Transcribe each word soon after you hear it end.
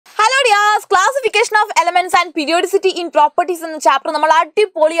Classification of elements and periodicity in properties എന്ന chapter നമ്മൾ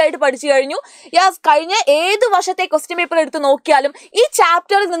അടിപൊളിയായിട്ട് പഠിച്ചു കഴിഞ്ഞു. കഴിഞ്ഞ ഏത് വർഷത്തെ ക്വസ്റ്റ്യൻ പേപ്പർ എടുത്ത് നോക്കിയാലും ഈ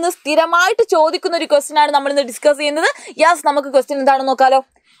ചാപ്റ്ററിൽ നിന്ന് സ്ഥിരമായിട്ട് ചോദിക്കുന്ന ഒരു ക്വസ്റ്റ്യൻ ആണ് നമ്മൾ ഇന്ന് ഡിസ്കസ് ചെയ്യുന്നത്. നമുക്ക് ക്വസ്റ്റ്യൻ എന്താണെന്ന് നോക്കാലോ.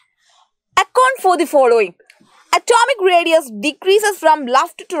 Account for the following. Atomic radius decreases from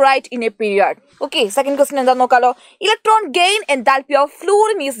left to right in a period. Okay, second question എന്താണെന്ന് നോക്കാലോ. Electron gain enthalpy of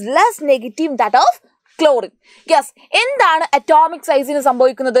fluorine is less negative that of chlorine. എന്താണ് അറ്റോമിക് സൈസിന്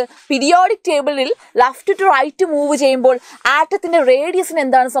സംഭവിക്കുന്നത്? Periodic ടേബിളിൽ left to right move ചെയ്യുമ്പോൾ ആറ്റത്തിന്റെ റേഡിയസിന്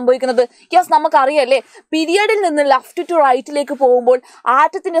എന്താണ് സംഭവിക്കുന്നത്? നമുക്കറിയാലേ, പീരിയഡിൽ നിന്ന് left to റൈറ്റിലേക്ക് പോകുമ്പോൾ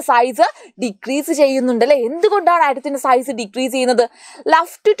ആറ്റത്തിന്റെ സൈസ് ഡിക്രീസ് ചെയ്യുന്നുണ്ടല്ലേ. എന്തുകൊണ്ടാണ് ആറ്റത്തിന്റെ സൈസ് ഡിക്രീസ് ചെയ്യുന്നത്?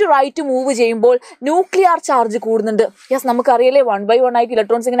 ലെഫ്റ്റ് ടു റൈറ്റ് മൂവ് ചെയ്യുമ്പോൾ ന്യൂക്ലിയർ ചാർജ് കൂടുന്നുണ്ട്. നമുക്കറിയാലേ, 1 by 1 ആയിട്ട്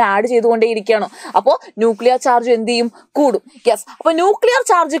ഇലക്ട്രോൺസ് ഇങ്ങനെ ആഡ് ചെയ്തുകൊണ്ടേ ഇരിക്കുകയാണോ. അപ്പോൾ ന്യൂക്ലിയർ ചാർജ് എന്ത് ചെയ്യും? കൂടും. അപ്പോൾ ന്യൂക്ലിയർ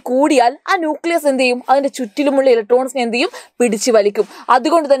ചാർജ് കൂടിയാൽ ആ ന്യൂക്ലിയസ് എന്ത് ചെയ്യും? അതിന്റെ ചുറ്റിലുമുള്ള ഇലക്ട്രോൺസിനെ എന്ത് ചെയ്യും? പിടിച്ചു വലിക്കും.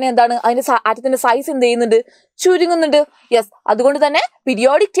 അതുകൊണ്ട് തന്നെ എന്താണ്, അതിന്റെ ആറ്റത്തിന്റെ സൈസ് എന്ത് ചെയ്യുന്നുണ്ട്? ചുരുങ്ങുന്നുണ്ട്. അതുകൊണ്ട് തന്നെ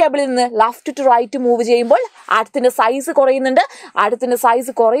പീരിയോഡിക് ടേബിളിൽ നിന്ന് ലെഫ്റ്റ് ടു റൈറ്റ് മൂവ് ചെയ്യുമ്പോൾ ആറ്റത്തിന്റെ സൈസ് കുറയുന്നുണ്ട്. ആറ്റത്തിന്റെ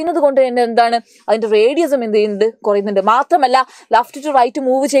സൈസ് കുറയുന്നത് കൊണ്ട് തന്നെ എന്താണ്, അതിന്റെ റേഡിയസും എന്ത് ചെയ്യുന്നുണ്ട്? കുറയുന്നുണ്ട്. മാത്രമല്ല, ലെഫ്റ്റ് ടു റൈറ്റ്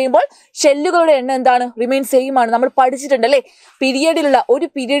മൂവ് ചെയ്യുമ്പോൾ ഷെല്ലുകളുടെ എണ്ണം എന്താണ്? റിമെയിൻ സെയിം ആണ്. നമ്മൾ പഠിച്ചിട്ടുണ്ടല്ലേ, ഒരു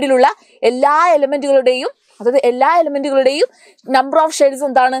പീരിയഡിലുള്ള എല്ലാ എലമെന്റുകളുടെയും നമ്പർ ഓഫ് ഷെൽസ്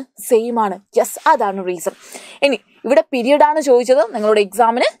എന്താണ്? സെയിം ആണ്. അതാണ് റീസൺ. ഇനി ഇവിടെ പീരിയഡ് ആണ് ചോദിച്ചത്, നിങ്ങളുടെ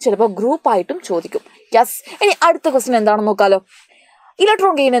എക്സാമിന് ചിലപ്പോൾ ഗ്രൂപ്പ് ആയിട്ടും ചോദിക്കും. ഇനി അടുത്ത ക്വസ്റ്റ്യൻ എന്താണെന്ന് നോക്കാലോ.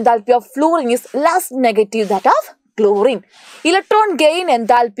 Electron gain enthalpy of fluorine is less negative that of chlorine. Electron gain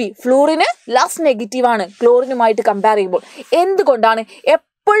enthalpy ഫ്ലൂറിന് less negative ആണ് ക്ലോറിനുമായിട്ട് കമ്പയർ ചെയ്യുമ്പോൾ. എന്തുകൊണ്ടാണ്?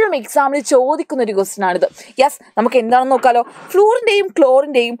 എപ്പോഴും എക്സാമിൽ ചോദിക്കുന്ന ഒരു ക്വസ്റ്റ്യൻ ആണിത്. നമുക്ക് എന്താണെന്ന് നോക്കാലോ. ഫ്ലൂറിന്റെയും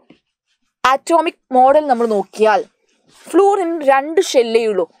ക്ലോറിന്റെയും ആറ്റോമിക് മോഡൽ നമ്മൾ നോക്കിയാൽ ഫ്ലൂറിന് 2 ഷെല്ലേ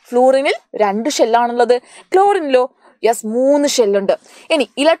ഉള്ളൂ. ഫ്ലൂറിനിൽ 2 ഷെല്ലാണുള്ളത്. ക്ലോറിനിലോ 3 ഷെല്ലുണ്ട്. ഇനി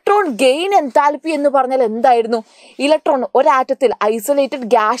ഇലക്ട്രോൺ ഗെയിൻ എൻതാൽപ്പി എന്ന് പറഞ്ഞാൽ എന്തായിരുന്നു? ഇലക്ട്രോൺ ഒരാറ്റത്തിൽ, ഐസൊലേറ്റഡ്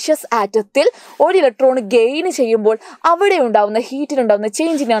ഗ്യാഷ്യസ് ആറ്റത്തിൽ ഒരു ഇലക്ട്രോൺ ഗെയിൻ ചെയ്യുമ്പോൾ അവിടെ ഉണ്ടാവുന്ന ഹീറ്റിനുണ്ടാവുന്ന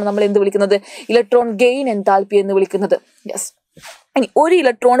ചേഞ്ചിനെയാണ് നമ്മൾ എന്ത് വിളിക്കുന്നത്? ഇലക്ട്രോൺ ഗെയിൻ എൻതാൽപ്പി എന്ന് വിളിക്കുന്നത്. ഇനി ഒരു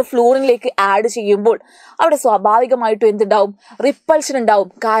ഇലക്ട്രോൺ ഫ്ലൂറിനിലേക്ക് ആഡ് ചെയ്യുമ്പോൾ അവിടെ സ്വാഭാവികമായിട്ടും എന്തുണ്ടാവും? റിപ്പൾഷൻ ഉണ്ടാവും.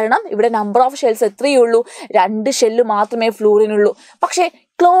 കാരണം ഇവിടെ നമ്പർ ഓഫ് ഷെൽസ് എത്രയേ ഉള്ളൂ? 2 ഷെല്ല് മാത്രമേ ഫ്ലൂറിനുള്ളൂ. പക്ഷേ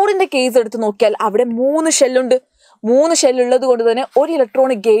ക്ലോറിന്റെ കേസ് എടുത്ത് നോക്കിയാൽ അവിടെ 3 ഷെല്ലുണ്ട്. 3 ഷെല്ലുള്ളത് കൊണ്ട് തന്നെ ഒരു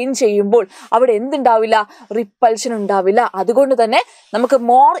ഇലക്ട്രോൺ ഗെയിൻ ചെയ്യുമ്പോൾ അവിടെ എന്തുണ്ടാവില്ല? റിപ്പൾഷൻ ഉണ്ടാവില്ല. അതുകൊണ്ട് തന്നെ നമുക്ക്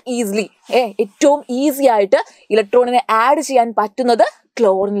ഏറ്റവും ഈസി ആയിട്ട് ഇലക്ട്രോണിനെ ആഡ് ചെയ്യാൻ പറ്റുന്നത്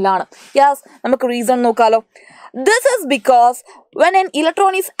ക്ലോറിനിലാണ്. നമുക്ക് റീസൺ നോക്കാലോ. This is because when an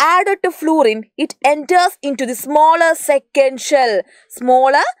electron is added to fluorine, it enters into the smaller second shell.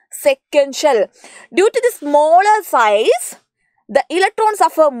 Due to the smaller size, the electrons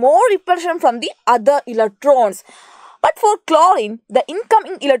suffer more repulsion from the other electrons. But for chlorine, the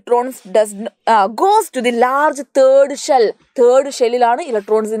incoming electrons goes to the large third shell. Third shellilana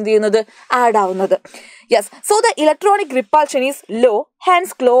electrons in the add avunathu. So the electronic repulsion is low. Hence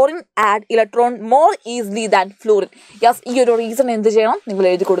chlorine add electron more easily than fluorine. ഈ ഒരു reason എന്ത് ചെയ്യണം? നിങ്ങൾ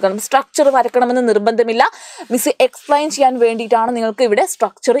എഴുതി കൊടുക്കണം. Structure വരക്കണമെന്ന് നിർബന്ധമില്ല. Miss explain ചെയ്യാൻ വേണ്ടിയിട്ടാണ് നിങ്ങൾക്ക് ഇവിടെ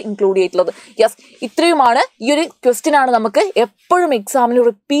സ്ട്രക്ചർ ഇൻക്ലൂഡ് ചെയ്തിട്ടുള്ളത്. ഇത്രയുമാണ്. ഈ ഒരു ക്വസ്റ്റ്യൻ ആണ് നമുക്ക് എപ്പോഴും എക്സാമിൽ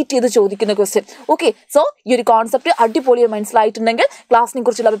റിപ്പീറ്റ് ചെയ്ത് ചോദിക്കുന്ന ക്വസ്റ്റ്യൻ. സോ ഈ ഒരു കോൺസെപ്റ്റ് അടിപൊളിയായി മനസ്സിലായിട്ടുണ്ടെങ്കിൽ ക്ലാസ്സിനെ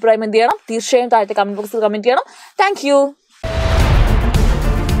കുറിച്ചുള്ള അഭിപ്രായം എന്ത് ചെയ്യണം? തീർച്ചയായും താഴത്തെ കമന്റ് ബോക്സിൽ കമന്റ് ചെയ്യണം. Thank you.